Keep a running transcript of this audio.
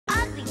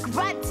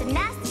grunts and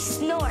nasty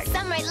snorts.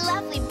 Some write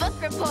lovely book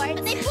reports.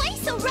 But they play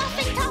so rough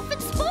and tough in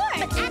sport.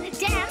 But at a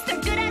dance,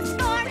 they're good at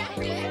sport.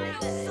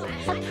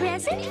 A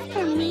present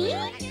for me?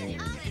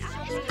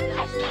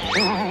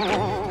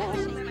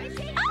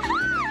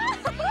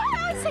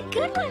 It's a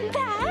good one,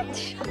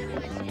 Patch.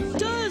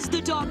 Does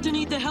the doctor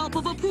need the help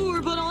of a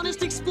poor but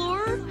honest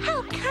explorer?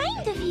 How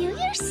kind of you.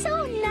 You're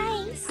so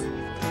nice.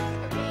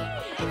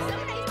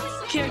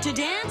 Care to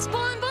dance,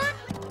 Bon Bon?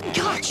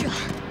 Gotcha!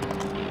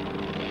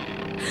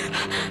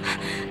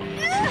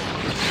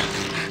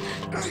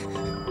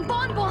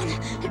 Bon Bon,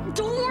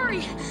 don't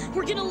worry.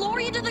 We're gonna lower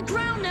you to the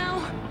ground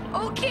now.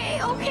 Okay,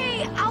 I'll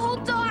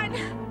hold on.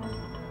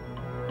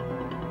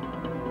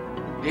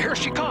 Here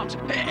she comes.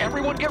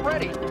 Everyone get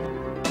ready.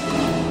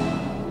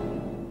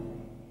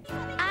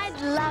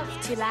 I'd love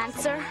to,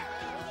 Lancer.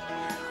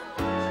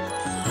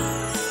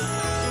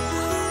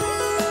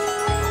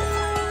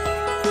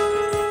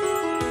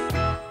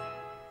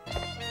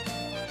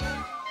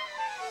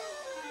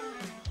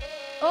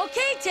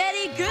 Okay,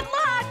 Teddy, good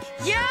luck.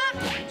 Yeah,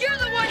 you're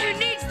the one who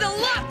needs the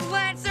luck,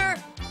 Lancer.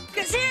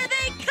 'Cause here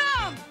they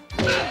come.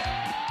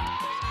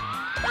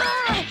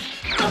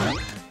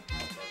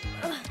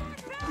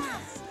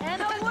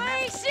 And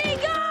away she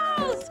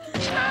goes!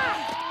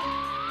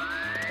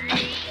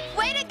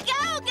 Way to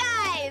go,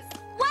 guys!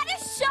 What a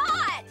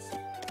shot!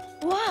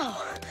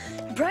 Wow,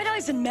 Bright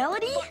Eyes and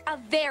Melody? A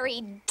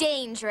very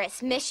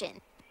dangerous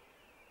mission.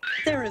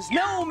 There is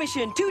no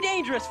mission too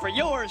dangerous for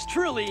yours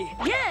truly.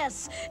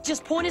 Yes,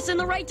 just point us in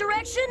the right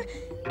direction,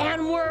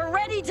 and we're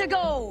ready to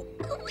go.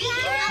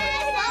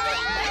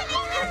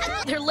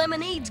 Their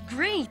lemonade's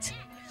great.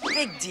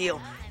 Big deal.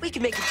 We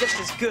can make it just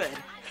as good.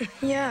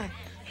 Yeah,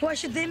 why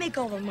should they make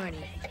all the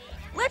money?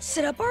 Let's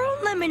set up our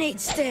own lemonade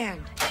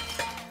stand.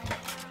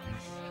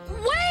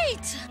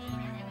 Wait!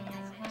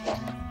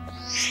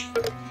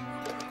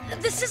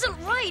 This isn't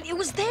right. It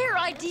was their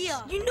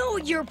idea. You know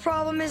what your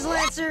problem is,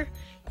 Lancer?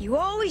 You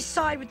always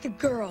side with the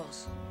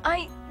girls.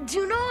 I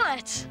do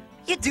not.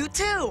 You do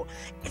too.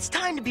 It's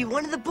time to be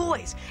one of the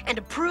boys. And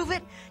to prove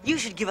it, you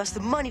should give us the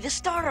money to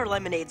start our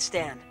lemonade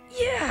stand.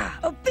 Yeah,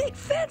 a big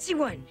fancy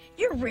one.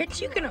 You're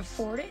rich, you can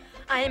afford it.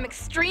 I am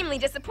extremely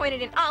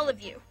disappointed in all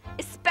of you,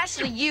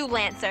 especially you,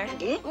 Lancer.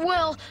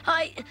 Well,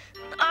 I...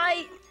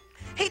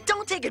 Hey,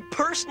 don't take it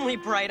personally,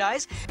 Bright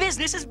Eyes.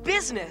 Business is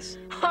business.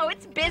 Oh,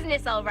 it's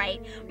business, all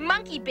right.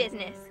 Monkey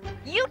business.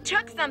 You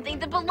took something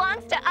that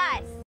belongs to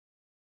us.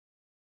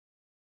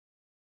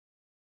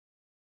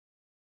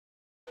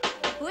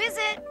 Who is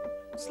it?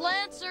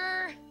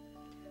 Slancer.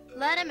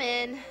 Let him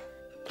in.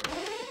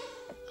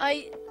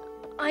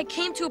 I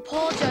came to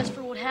apologize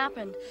for what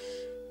happened.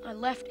 I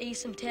left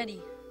Ace and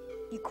Teddy.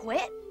 You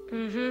quit?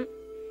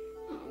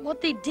 Mm-hmm.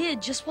 What they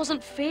did just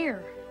wasn't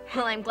fair.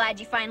 Well, I'm glad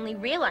you finally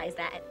realized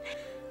that.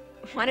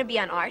 Want to be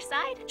on our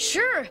side?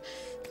 Sure.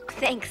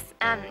 Thanks.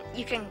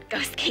 You can go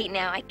skate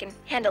now. I can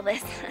handle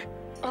this.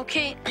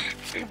 Okay,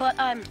 but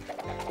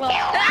well,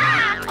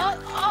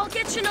 I'll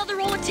get you another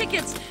roll of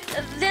tickets.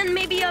 Then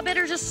maybe I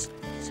better just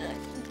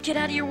get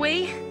out of your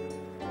way.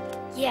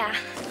 Yeah.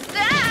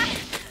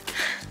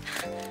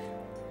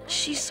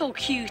 She's so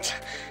cute.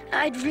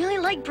 I'd really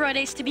like Bright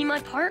Ace to be my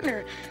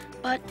partner,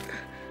 but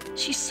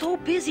she's so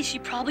busy she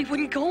probably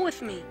wouldn't go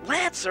with me.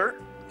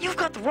 Lancer, you've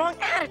got the wrong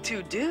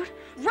attitude, dude.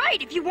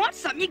 Right, if you want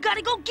something, you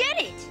gotta go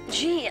get it.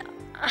 Gee,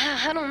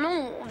 I don't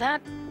know.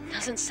 That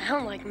doesn't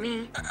sound like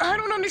me. I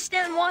don't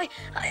understand why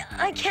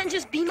I can't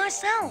just be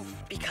myself.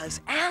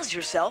 Because as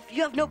yourself,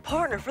 you have no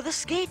partner for the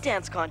skate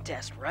dance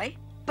contest, right?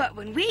 But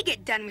when we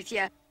get done with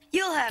you,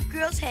 you'll have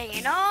girls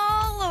hanging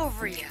all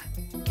over you.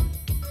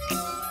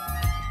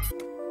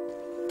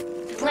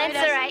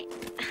 Lancer,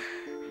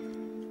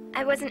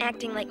 I wasn't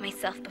acting like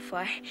myself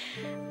before.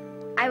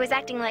 I was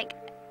acting like,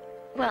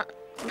 well,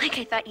 like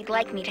I thought you'd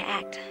like me to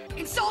act.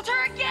 Insult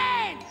her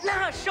again!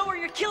 Nah, show her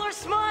your killer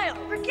smile.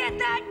 Forget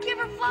that, give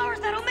her flowers,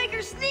 that'll make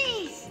her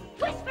sneeze.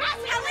 Shut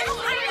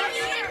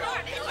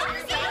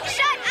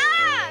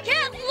up!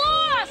 Get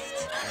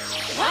lost!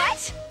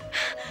 What?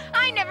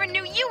 I never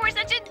knew you were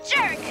such a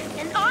jerk!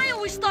 And I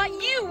always thought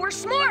you were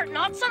smart,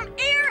 not some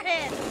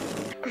airhead.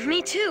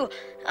 Me too.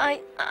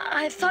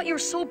 I thought you were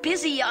so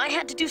busy, I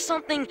had to do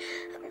something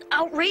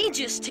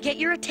outrageous to get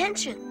your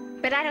attention.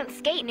 But I don't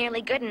skate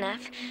nearly good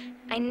enough.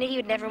 I knew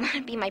you'd never want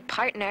to be my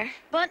partner.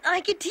 But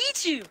I could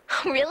teach you.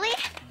 Really?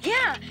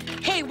 Yeah.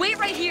 Hey, wait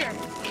right here.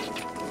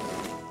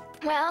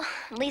 Well,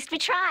 at least we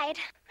tried.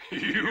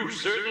 You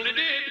certainly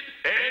did,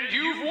 and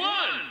you've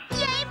won!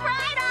 Yay,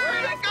 Bright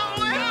Eyes!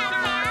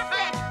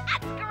 Fantastic!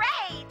 That's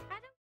great!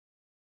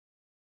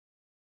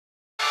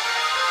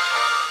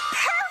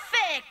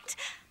 Perfect!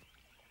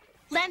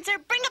 Lancer,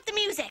 bring up the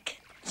music.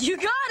 You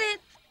got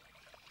it.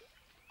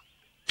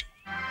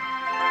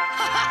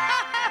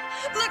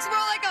 Looks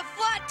more like a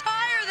flat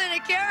tire than a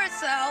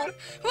carousel.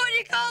 What do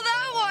you call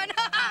that one?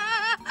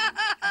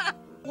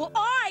 Well,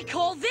 I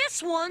call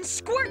this one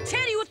Squirt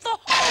Teddy with the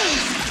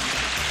hose.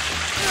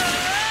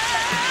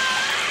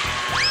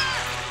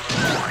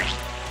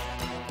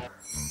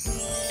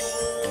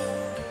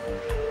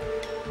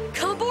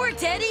 Come aboard,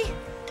 Teddy.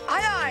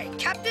 Aye, aye. right,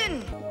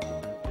 Captain.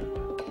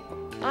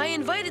 I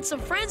invited some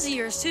friends of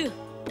yours, too.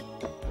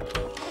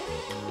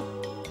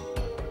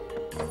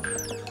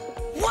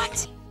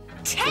 What?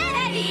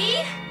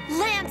 Teddy?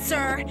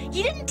 Lancer,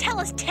 you didn't tell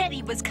us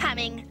Teddy was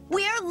coming.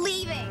 We're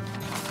leaving.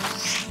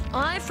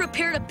 I've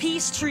prepared a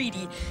peace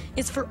treaty.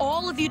 It's for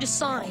all of you to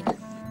sign.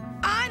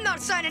 I'm not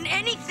signing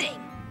anything.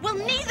 Well,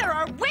 neither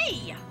are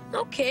we.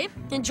 Okay,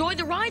 enjoy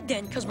the ride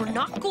then, because we're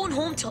not going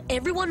home till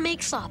everyone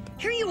makes up.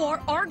 Here you are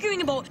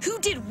arguing about who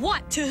did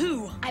what to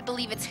who. I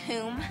believe it's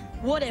whom.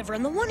 Whatever,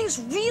 and the one who's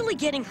really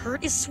getting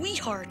hurt is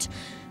Sweetheart.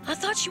 I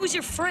thought she was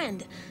your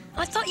friend.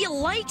 I thought you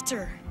liked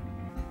her.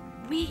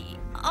 We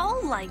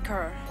all like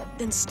her.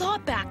 Then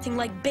stop acting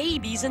like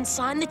babies and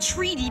sign the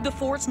treaty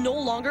before it's no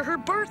longer her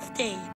birthday.